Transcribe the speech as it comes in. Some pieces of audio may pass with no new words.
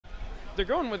they're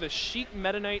going with a Sheik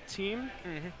Meta Knight team.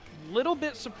 Little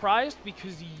bit surprised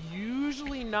because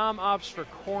usually Nam opts for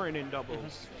Corrin in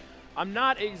doubles. I'm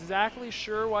not exactly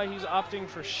sure why he's opting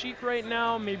for Sheik right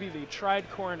now. Maybe they tried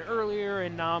Corrin earlier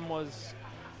and Nam was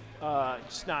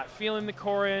just not feeling the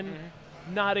Corrin.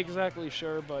 Not exactly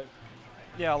sure, but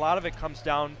yeah, a lot of it comes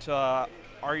down to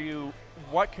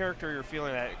what character you're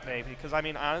feeling that day. Because I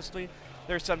mean, honestly,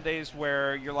 there's some days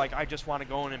where you're like, I just want to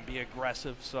go in and be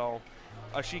aggressive. So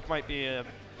a Sheik might be a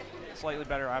slightly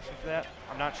better option for that.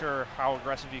 I'm not sure how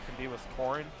aggressive you can be with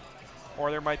Corrin. Or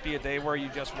there might be a day where you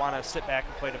just want to sit back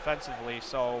and play defensively,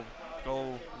 so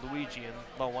go Luigi in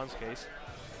LOE1's case.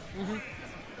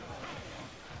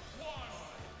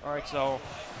 All right, so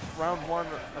round 1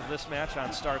 of this match on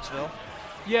Startsville.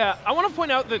 yeah, I want to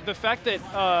point out that the fact that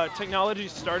Technology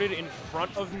started in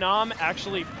front of Nam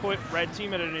actually put Red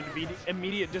Team at an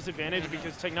immediate disadvantage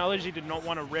because Technology did not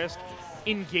want to risk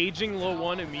engaging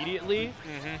LOE1 immediately.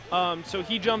 So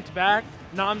he jumped back,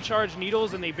 Nam charged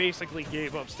needles, and they basically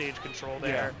gave up stage control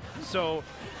there. So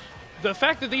the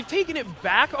fact that they've taken it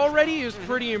back already is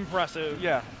pretty impressive.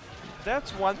 Yeah,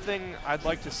 that's one thing I'd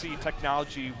like to see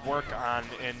Technology work on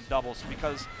in doubles,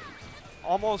 because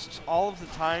almost all of the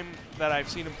time that I've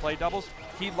seen him play doubles,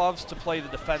 he loves to play the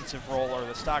defensive role or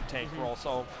the stock tank role,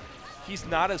 so he's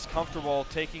not as comfortable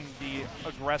taking the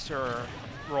aggressor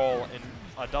role in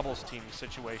a doubles team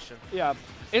situation. Yeah,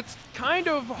 it's kind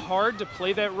of hard to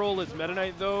play that role as Meta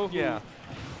Knight, though. Yeah.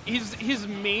 His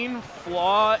main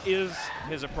flaw is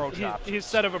his approach options. His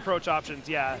set of approach options,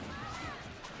 yeah.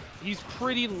 He's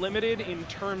pretty limited in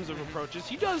terms of approaches.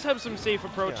 He does have some safe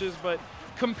approaches, but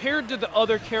compared to the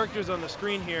other characters on the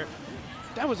screen here,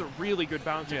 that was a really good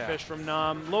bouncing fish from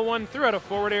Nam. LOE1 threw out a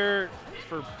forward air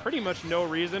for pretty much no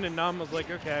reason, and Nam was like,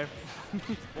 okay.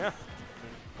 Yeah,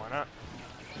 why not?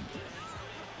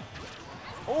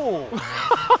 Oh,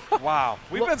 wow.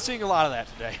 We've been seeing a lot of that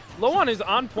today. LOE1 is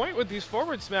on point with these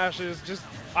forward smashes. Just,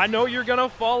 I know you're going to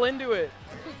fall into it.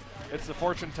 It's the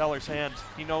fortune teller's hand.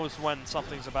 He knows when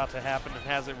something's about to happen and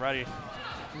has it ready.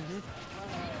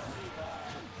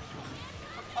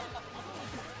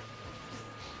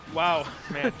 Wow.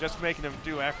 Man, just making him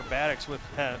do acrobatics with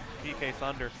PK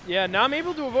Thunder. Yeah, now I'm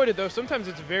able to avoid it, though. Sometimes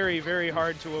it's very, very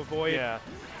hard to avoid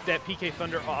that PK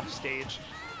Thunder off stage.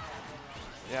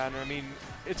 Yeah, and I mean,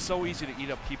 it's so easy to eat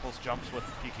up people's jumps with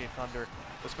PK Thunder,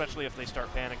 especially if they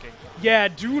start panicking. Yeah,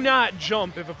 do not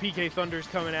jump if a PK Thunder's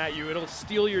coming at you. It'll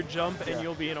steal your jump, and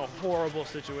you'll be in a horrible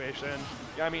situation.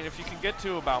 Yeah, I mean, if you can get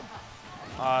to about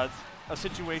a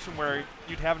situation where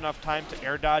you'd have enough time to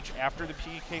air dodge after the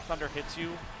PK Thunder hits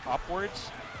you upwards,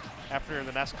 after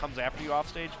the Ness comes after you off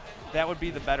stage, that would be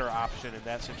the better option in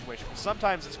that situation.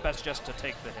 Sometimes it's best just to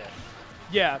take the hit.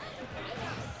 Yeah.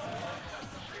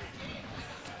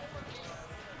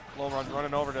 LOE1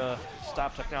 running over to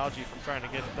stop Technology from trying to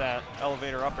get that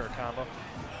elevator up air combo.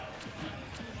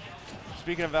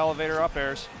 Speaking of elevator up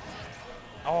airs,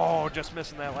 oh, just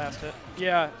missing that last hit.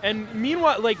 Yeah, and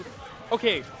meanwhile, like,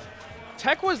 okay,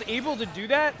 Tech was able to do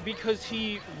that because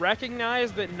he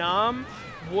recognized that Nam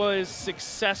was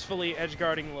successfully edge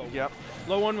guarding LOE1. Yep.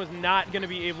 LOE1 was not going to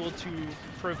be able to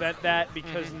prevent that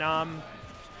because Nam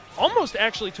almost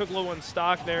actually took LOE1's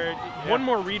stock there. One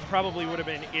more read probably would have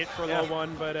been it for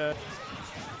LOE1, but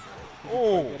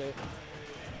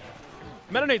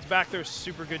Meta Knight's back there,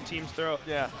 super good team's throw.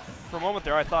 Yeah. For a moment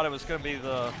there, I thought it was going to be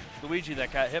the Luigi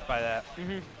that got hit by that.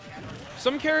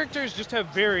 Some characters just have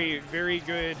very, very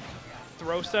good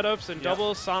throw setups and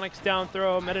doubles. Sonic's down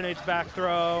throw, Meta Knight's back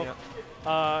throw,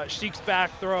 Sheik's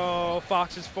back throw,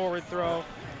 Fox's forward throw.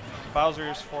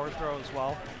 Bowser's forward throw as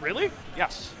well. Really?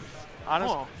 Yes.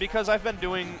 Honestly, because I've been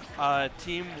doing a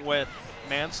team with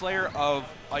Manslayer of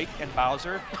Ike and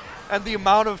Bowser, and the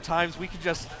amount of times we can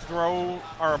just throw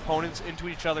our opponents into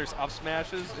each other's up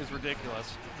smashes is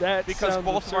ridiculous. Because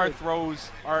both of our throws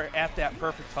are at that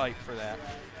perfect height for that.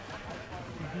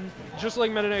 Just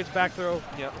like Meta Knight's back throw,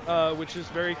 which is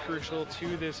very crucial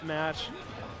to this match.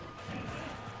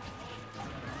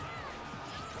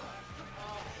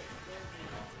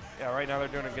 Yeah, right now they're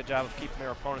doing a good job of keeping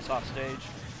their opponents off stage.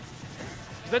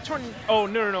 Is that turn? Oh,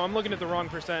 no, I'm looking at the wrong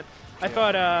percent. I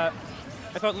thought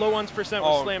LOE1's percent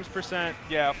was Slam's percent.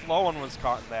 Yeah, if LOE1 was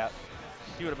caught in that,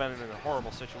 he would have been in a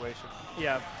horrible situation.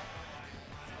 Yeah.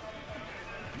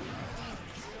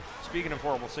 Speaking of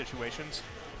horrible situations,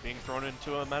 being thrown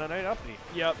into a Meta Knight uppity.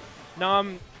 Yep.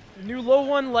 New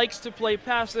LOE1 likes to play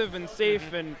passive and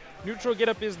safe, and neutral get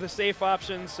up is the safe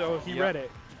option, so he read it.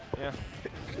 Yeah.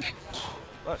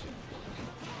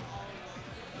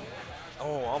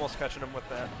 Oh, almost catching him with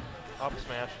that up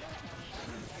smash.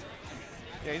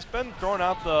 Yeah, he's been throwing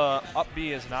out the up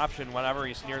B as an option whenever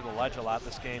he's near the ledge a lot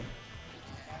this game.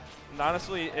 And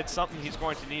honestly, it's something he's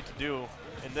going to need to do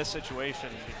in this situation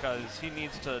because he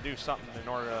needs to do something in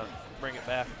order to bring it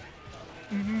back.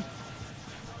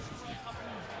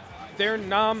 There,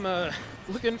 Nam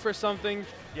looking for something.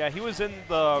 Yeah, he was in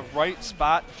the right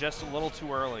spot just a little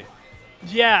too early.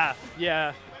 Yeah,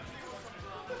 yeah.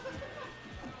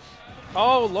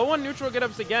 Oh, low on neutral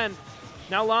get-ups again.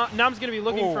 Now Nam's going to be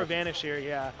looking for a vanish here,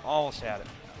 yeah. Almost had it.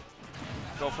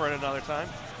 Go for it another time.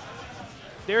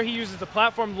 There he uses the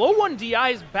platform. Low one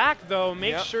DI's back, though.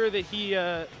 Make sure that he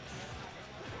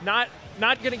not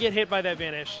going to get hit by that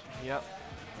vanish. Yep.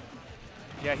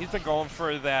 Yeah, he's been going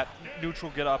for that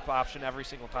neutral get-up option every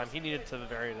single time. He needed to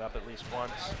vary it up at least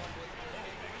once.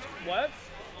 What?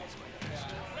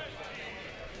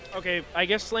 Okay, I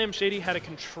guess SlamSHADY had a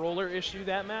controller issue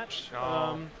that match.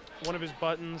 Oh. One of his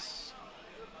buttons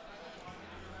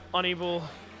unable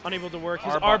to work.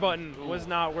 His R R button. button was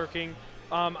not working.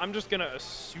 I'm just gonna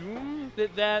assume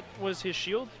that that was his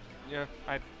shield. Yeah,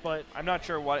 but I'm not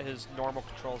sure what his normal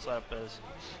control setup is.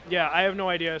 Yeah, I have no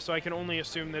idea, so I can only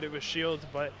assume that it was shield,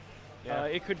 but yeah.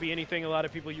 It could be anything. A lot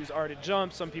of people use R to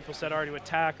jump. Some people set R to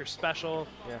attack or special.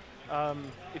 Yeah.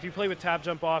 If you play with tap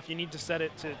jump off, you need to set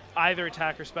it to either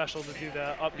attack or special to do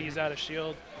the up Bs out of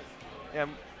shield. Yeah,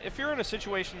 if you're in a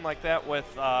situation like that with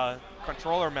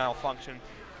controller malfunction,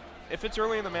 if it's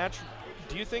early in the match,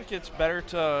 do you think it's better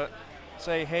to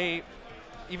say, hey,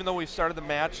 even though we've started the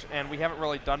match and we haven't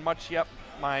really done much yet,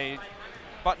 my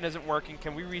button isn't working,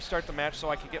 can we restart the match so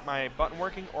I can get my button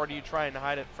working? Or do you try and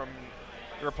hide it from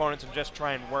your opponents and just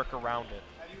try and work around it?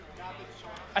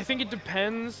 I think it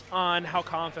depends on how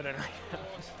confident I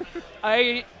am.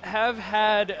 I have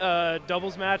had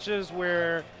doubles matches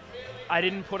where I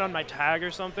didn't put on my tag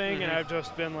or something, and I've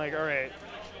just been like, all right,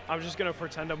 I'm just going to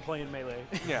pretend I'm playing Melee.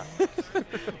 Yeah.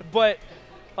 But,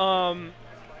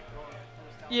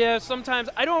 yeah, sometimes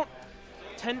I don't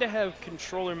tend to have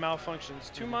controller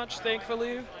malfunctions too much,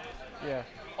 thankfully. Yeah.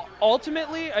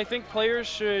 Ultimately, I think players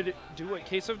should do what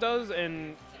Queso does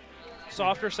and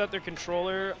soft reset their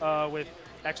controller with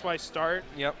XY start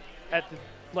at the,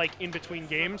 like in between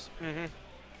games.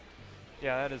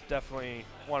 Yeah, that is definitely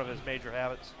one of his major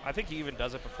habits. I think he even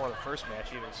does it before the first match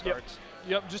even starts.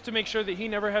 Yep, just to make sure that he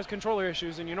never has controller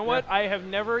issues. And you know what? I have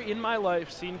never in my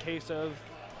life seen Queso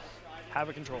have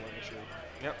a controller issue.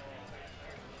 Yep.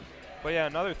 But yeah,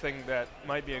 another thing that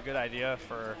might be a good idea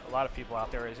for a lot of people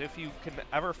out there is if you can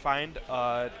ever find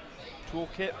a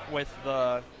toolkit with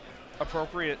the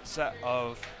appropriate set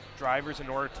of drivers in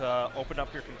order to open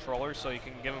up your controller so you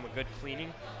can give them a good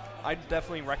cleaning, I'd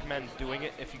definitely recommend doing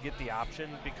it if you get the option,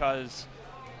 because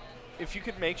if you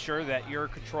could make sure that your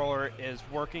controller is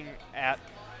working at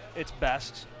its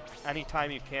best anytime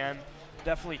you can,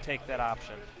 definitely take that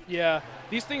option. Yeah,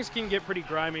 these things can get pretty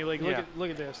grimy. Like look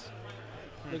at this.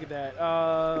 Look at that.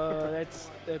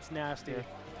 That's nasty. Yeah.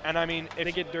 And I mean,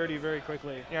 they get dirty very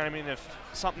quickly. Yeah, I mean, if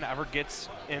something ever gets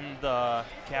in the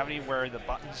cavity where the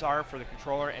buttons are for the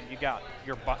controller and you got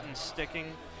your buttons sticking,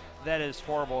 that is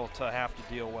horrible to have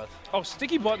to deal with. Oh,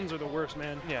 sticky buttons are the worst,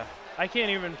 man. Yeah. I can't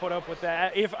even put up with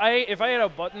that. If I had a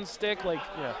button stick, like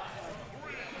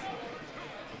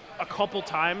a couple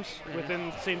times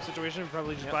within the same situation, I'd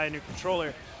probably just buy a new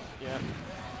controller. Yeah.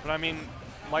 But I mean,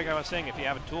 like I was saying, if you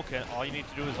have a toolkit, all you need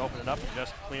to do is open it up and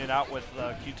just clean it out with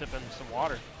a Q-tip and some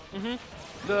water.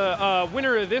 The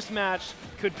winner of this match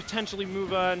could potentially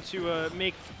move on to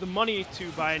make the money to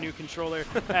buy a new controller,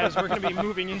 as we're going to be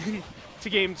moving in to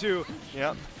game 2.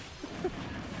 Yep.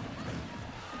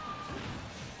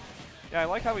 Yeah, I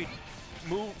like how he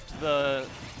moved the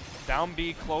down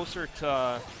B closer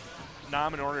to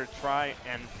Nam in order to try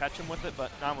and catch him with it,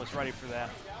 but Nam was ready for that.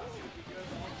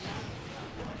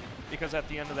 Because at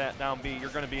the end of that down B, you're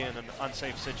going to be in an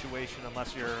unsafe situation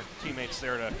unless your teammate's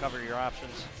there to cover your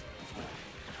options.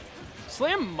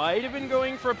 Slam might have been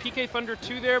going for a PK Thunder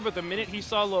 2 there, but the minute he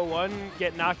saw LOE1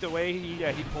 get knocked away,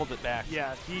 he pulled it back.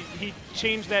 Yeah, he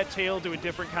changed that tail to a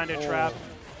different kind of trap.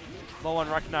 LOE1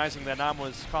 recognizing that Nam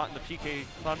was caught in the PK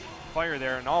fire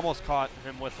there and almost caught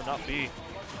him with an up B.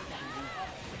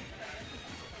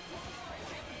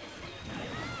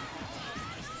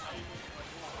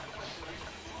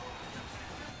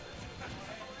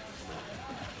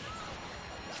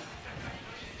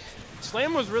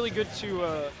 Slam was really good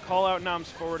to call out Nam's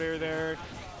forward air there.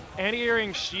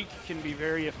 Anti-airing Sheik can be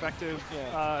very effective.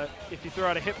 If you throw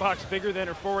out a hitbox bigger than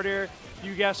her forward air,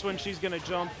 you guess when she's going to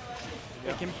jump.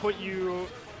 It can put you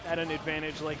at an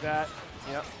advantage like that.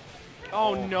 Yep.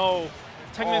 Oh no.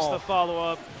 Tech missed the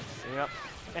follow-up. Yep.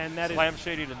 And that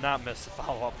SlamSHADY did not miss the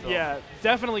follow-up, though. Yeah,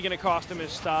 definitely going to cost him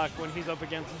his stock when he's up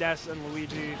against Ness and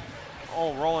Luigi.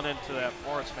 Oh, rolling into that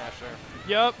forward smash there.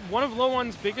 Yep, one of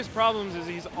LOE1's biggest problems is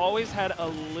he's always had a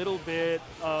little bit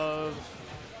of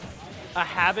a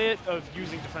habit of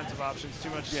using defensive options too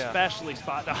much, especially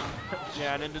spot dodge.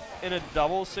 Yeah, and in a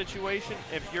double situation,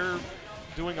 if you're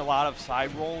doing a lot of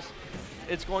side rolls,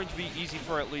 it's going to be easy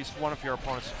for at least one of your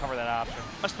opponents to cover that option.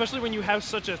 Especially when you have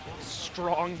such a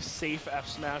strong, safe F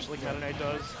smash like Meta Knight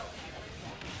does.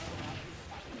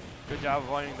 Good job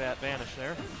avoiding that vanish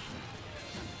there.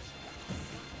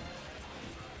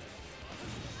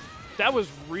 That was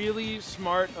really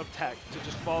smart of Tech to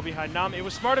just fall behind Nam. It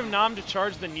was smart of Nam to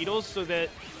charge the needles so that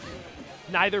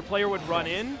neither player would run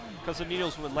in. Because the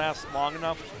needles would last long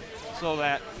enough so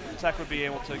that Tech would be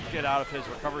able to get out of his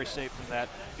recovery state from that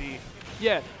B.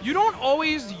 Yeah, you don't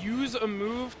always use a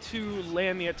move to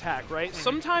land the attack, right?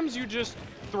 Sometimes you just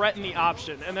threaten the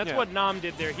option, and that's what Nam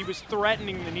did there. He was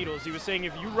threatening the needles. He was saying,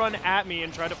 if you run at me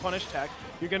and try to punish Tech,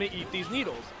 you're going to eat these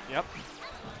needles. Yep.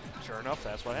 Sure enough,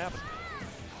 that's what happened.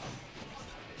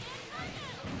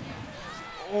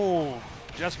 Oh,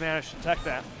 just managed to tech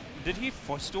that. Did he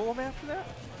footstool him after that?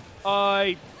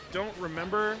 I don't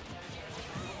remember.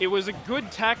 It was a good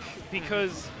tech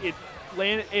because it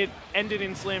ended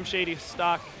in SlamSHADY's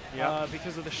stock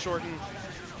because of the shorten.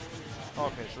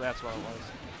 Okay, so that's what it was.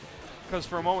 Because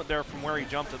for a moment there, from where he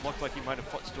jumped, it looked like he might have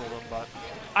footstooled him, but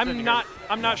I'm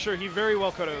not sure. He very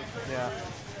well could have. Yeah.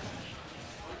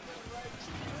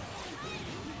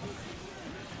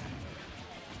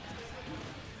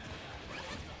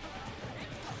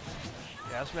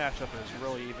 Yeah, this matchup is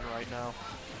really even right now.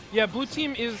 Yeah, blue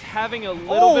team is having a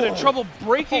little bit of trouble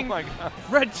breaking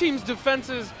red team's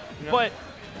defenses, but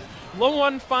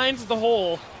LOE1 finds the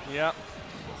hole. Yep,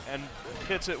 and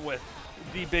hits it with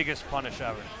the biggest punish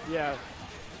ever. Yeah.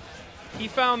 He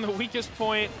found the weakest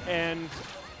point, and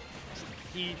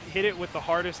he hit it with the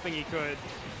hardest thing he could.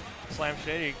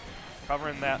 SlamSHADY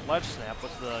covering that ledge snap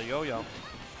with the yo-yo.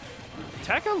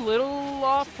 Tech a little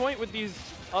off point with these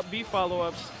up B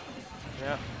follow-ups.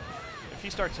 Yeah. If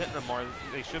he starts hitting them more,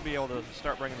 they should be able to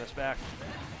start bringing this back.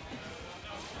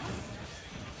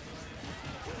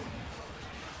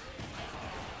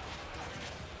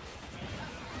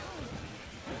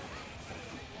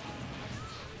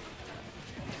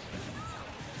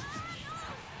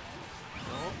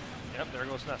 Oh, yep, there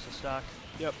goes Ness's stock.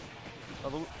 Yep.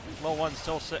 LOE1's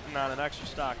still sitting on an extra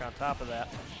stock on top of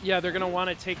that. Yeah, they're going to want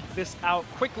to take this out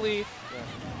quickly. Yeah.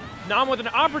 Nam with an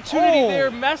opportunity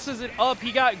there, messes it up.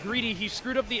 He got greedy. He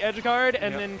screwed up the edge guard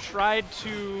and then tried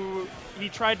to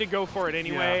go for it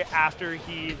anyway after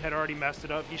he had already messed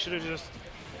it up. He should have just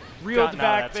reeled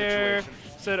back there,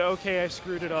 said, okay, I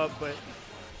screwed it up, but...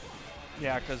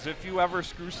 Yeah, because if you ever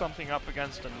screw something up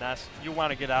against a Ness, you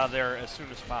want to get out of there as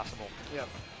soon as possible. Yep.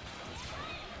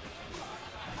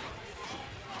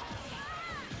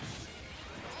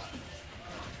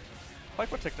 I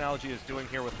like what technology is doing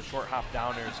here with the short hop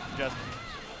downers, just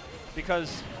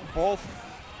because both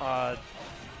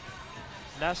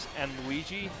Ness and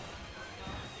Luigi,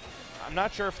 I'm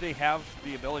not sure if they have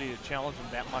the ability to challenge them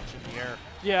that much in the air.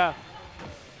 Yeah.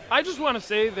 I just want to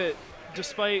say that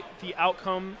despite the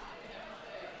outcome,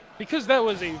 because that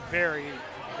was a very,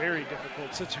 very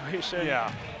difficult situation.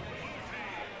 Yeah.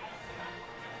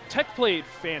 Tech played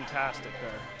fantastic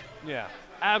there. Yeah.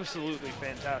 Absolutely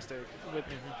fantastic with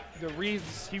the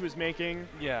reads he was making.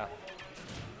 Yeah.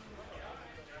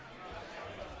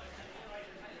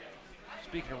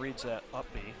 Speaking of reads, that up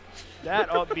B. That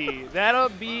up B. That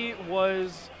up B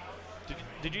was...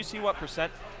 Did you see what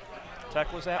percent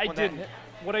Tech was at? I didn't.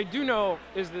 What I do know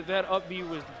is that up B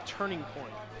was the turning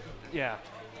point. Yeah.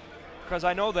 Because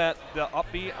I know that the up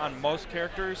B on most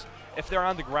characters, if they're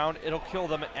on the ground, it'll kill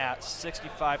them at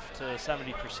 65 to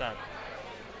 70%.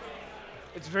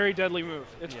 It's a very deadly move.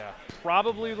 It's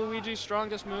probably Luigi's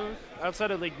strongest move,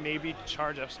 outside of like maybe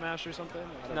charge F smash or something.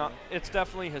 No, it's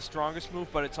definitely his strongest move,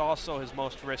 but it's also his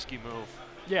most risky move.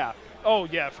 Yeah. Oh,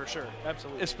 yeah, for sure.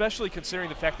 Absolutely. Especially considering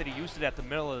the fact that he used it at the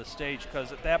middle of the stage,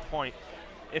 because at that point,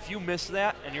 if you miss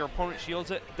that and your opponent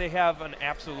shields it, they have an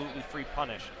absolutely free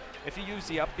punish. If you use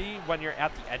the up B when you're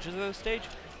at the edges of the stage,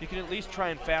 you can at least try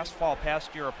and fast fall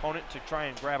past your opponent to try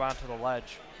and grab onto the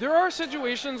ledge. There are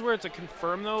situations where it's a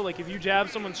confirm, though. Like if you jab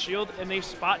someone's shield and they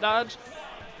spot dodge,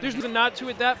 there's a nod to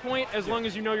at that point as long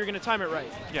as you know you're going to time it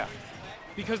right. Yeah.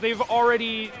 Because they've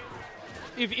already...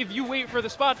 If you wait for the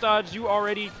spot dodge, you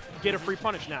already get a free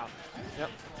punish now.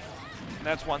 Yep. And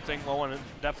that's one thing LOE1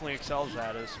 definitely excels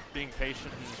at, is being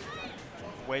patient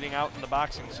and waiting out in the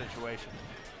boxing situation.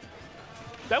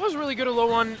 That was really good at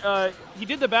LOE1. He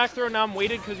did the back throw, Nam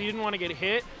waited because he didn't want to get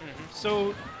hit.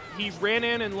 So he ran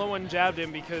in and LOE1 jabbed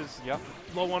him because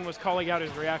LOE1 was calling out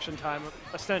his reaction time,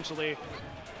 essentially.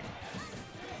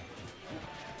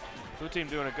 Blue team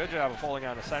doing a good job of holding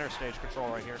on to center stage control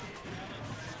right here.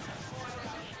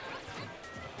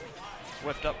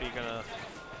 Swift up, you're gonna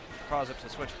cause it to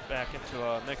switch back into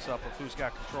a mix-up of who's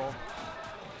got control.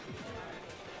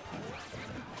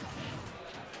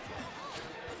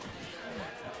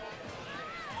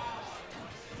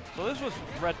 So this was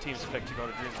red team's pick to go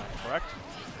to Dreamland, correct?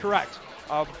 Correct.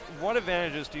 What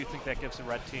advantages do you think that gives the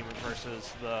red team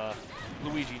versus the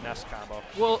Luigi Ness combo?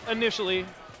 Well, initially,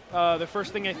 the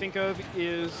first thing I think of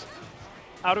is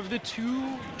out of the 2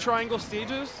 triangle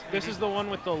stages, this is the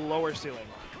one with the lower ceiling.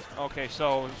 Okay,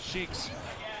 so Sheik's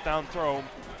down throw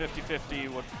 50-50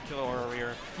 would kill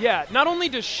earlier. Yeah, not only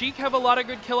does Sheik have a lot of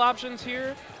good kill options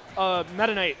here,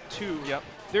 Meta Knight too. Yep.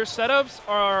 Their setups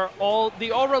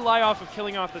they all rely off of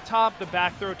killing off the top, the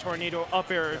back throw, tornado,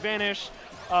 up air, vanish,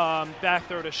 back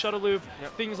throw to shuttle loop,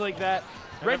 things like that.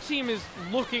 Red team is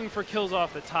looking for kills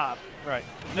off the top. Right.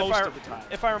 Most of the time.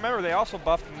 If I remember, they also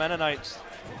buffed Meta Knight's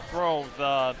throw,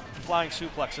 the flying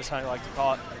suplex, as I like to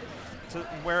call it, to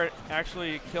where it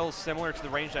actually kills similar to the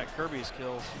range that Kirby's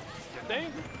kills. Did they?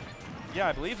 Yeah,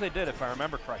 I believe they did, if I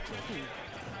remember correctly.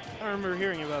 I don't remember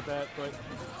hearing about that, but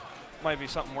might be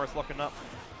something worth looking up.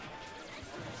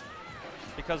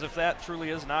 Because if that truly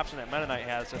is an option that Meta Knight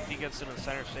has, if he gets into the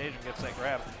center stage and gets that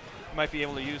grab, he might be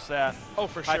able to use that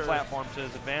high platform to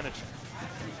his advantage.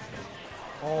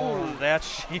 Oh, that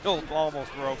shield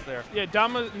almost broke there. Yeah,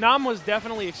 Nam was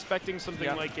definitely expecting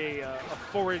something like a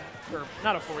forward, or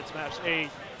not a forward smash, a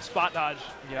spot dodge,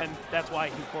 and that's why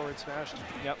he forward smashed.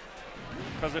 Yep.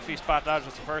 Because if he spot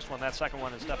dodges the first one, that second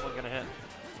one is definitely going to hit.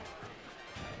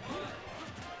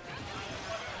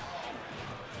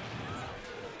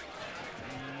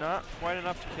 Not quite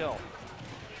enough to kill.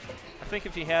 I think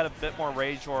if he had a bit more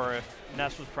rage, or if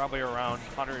Ness was probably around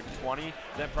 120,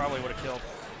 that probably would have killed.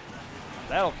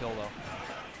 That'll kill,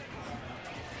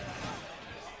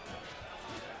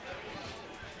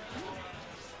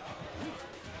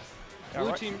 though.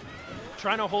 Blue team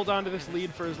trying to hold on to this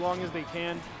lead for as long as they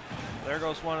can. There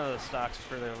goes one of the stocks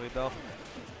for their lead, though.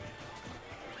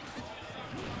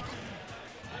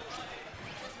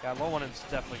 Yeah, LOE1's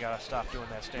definitely got to stop doing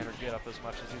that standard get up as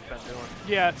much as he's been doing.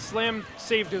 Yeah, Slam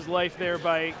saved his life there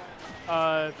by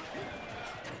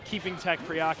keeping Tech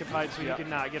preoccupied so he could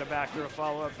not get a back throw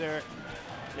follow-up there.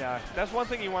 Yeah, that's one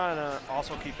thing you want to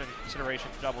also keep in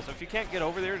consideration for doubles. If you can't get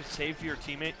over there to save your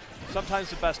teammate, sometimes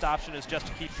the best option is just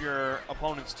to keep your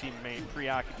opponent's teammate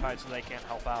preoccupied so they can't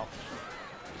help out.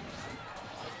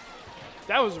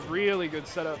 That was really good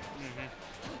setup.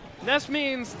 Ness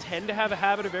mains tend to have a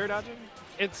habit of air dodging.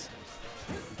 It's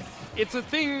a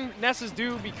thing Nesses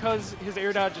do because his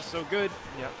air dodge is so good.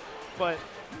 Yep. But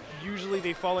usually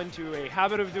they fall into a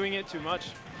habit of doing it too much.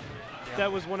 Yep.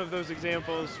 That was one of those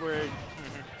examples where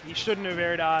he shouldn't have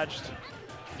air dodged.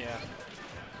 Yeah.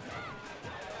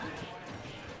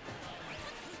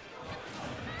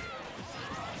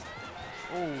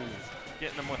 Ooh,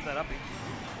 getting him with that uppie.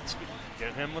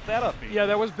 Getting him with that uppie. Yeah,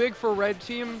 that was big for red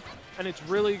team, and it's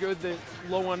really good that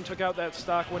LOE1 took out that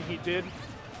stock when he did.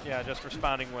 Yeah, just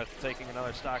responding with taking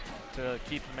another stock to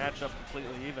keep the matchup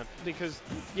completely even. Because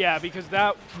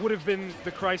that would have been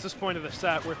the crisis point of the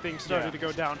set where things started to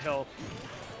go downhill.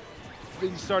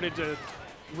 Things started to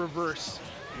reverse.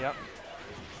 Yep.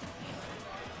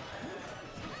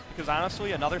 Because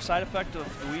honestly, another side effect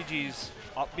of Luigi's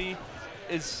up B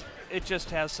is it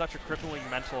just has such a crippling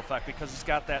mental effect because it's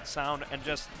got that sound and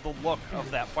just the look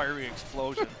of that fiery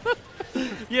explosion.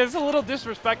 Yeah, it's a little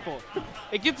disrespectful.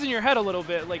 It gets in your head a little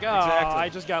bit, like, oh, I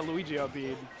just got Luigi up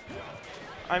B.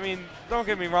 I mean, don't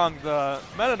get me wrong, the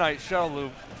Meta Knight shuttle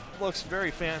loop looks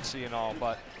very fancy and all,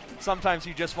 but sometimes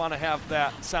you just want to have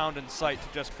that sound in sight to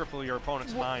just cripple your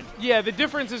opponent's mind. Yeah, the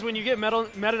difference is when you get Meta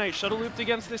Knight shuttle looped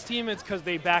against this team, it's because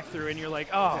they back through, and you're like,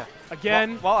 oh,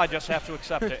 again? Well, I just have to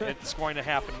accept it. It's going to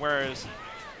happen, whereas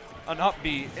an up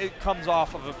B, it comes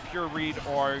off of a pure read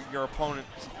or your opponent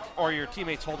or your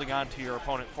teammates holding on to your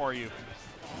opponent for you.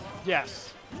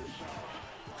 Yes.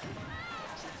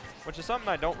 Which is something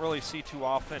I don't really see too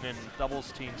often in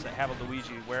doubles teams that have a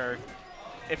Luigi, where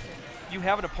if you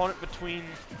have an opponent between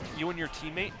you and your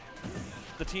teammate,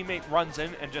 the teammate runs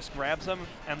in and just grabs them,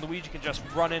 and Luigi can just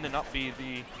run in and up B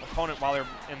the opponent while they're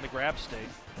in the grab state.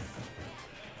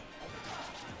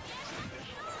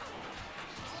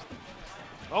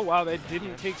 Oh, wow, that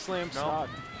didn't take Slam stock.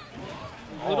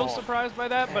 A little surprised by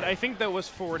that, but I think that was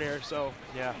forward air, so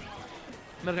yeah.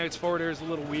 Meta Knight's forward air is a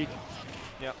little weak.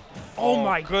 Yep. Oh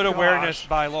my Good gosh. awareness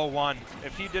by LOE1.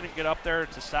 If he didn't get up there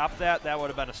to stop that, that would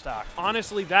have been a stock.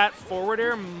 Honestly, that forward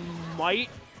air might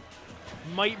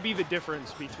be the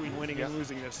difference between winning and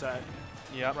losing this set.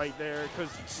 Yep. Right there, because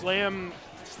Slam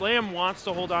wants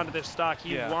to hold on to this stock.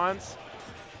 He wants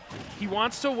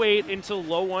to wait until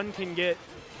LOE1 can get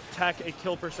Tech a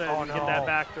kill percent and hit that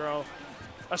back throw.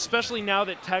 Especially now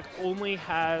that Tech only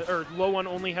has, or LOE1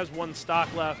 only has one stock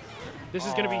left. This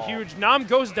is going to be huge. Nam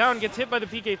goes down, gets hit by the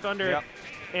PK Thunder,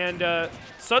 and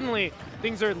suddenly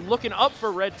things are looking up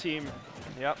for Red Team.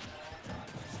 Yep.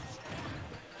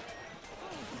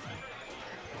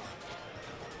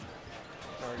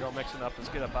 There we go, mixing up his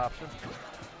get up option.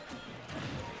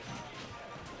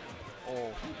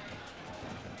 Oh.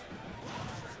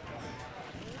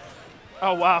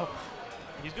 Oh, wow.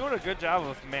 He's doing a good job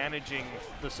of managing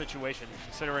the situation,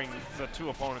 considering the two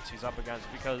opponents he's up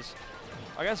against, because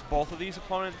I guess both of these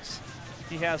opponents,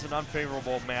 he has an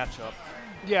unfavorable matchup.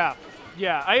 Yeah,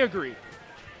 I agree.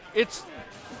 It's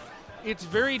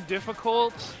very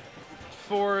difficult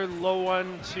for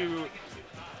LOE1 to...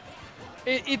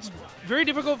 It's very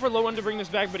difficult for LOE1 to bring this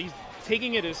back, but he's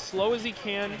taking it as slow as he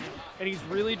can, and he's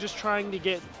really just trying to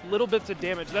get little bits of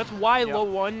damage. That's why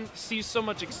LOE1 sees so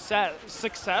much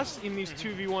success in these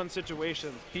 2v1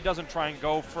 situations. He doesn't try and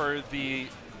go for the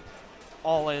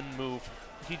all-in move.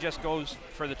 He just goes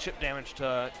for the chip damage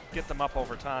to get them up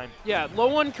over time. Yeah,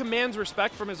 LOE1 commands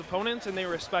respect from his opponents, and they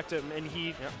respect him, and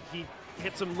he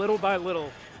hits them little by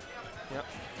little. Yep.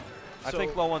 So I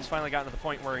think LOE1's finally gotten to the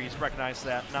point where he's recognized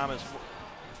that Nam is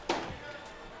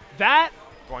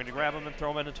going to grab him and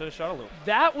throw him into a shuttle loop.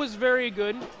 That was very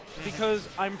good, because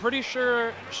I'm pretty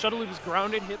sure shuttle loop's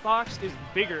grounded hitbox is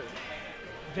bigger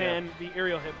than the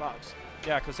aerial hitbox.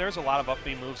 Yeah, because there's a lot of up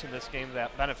B moves in this game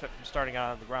that benefit from starting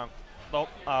out on the ground.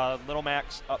 Little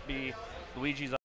Max, up B, Luigi's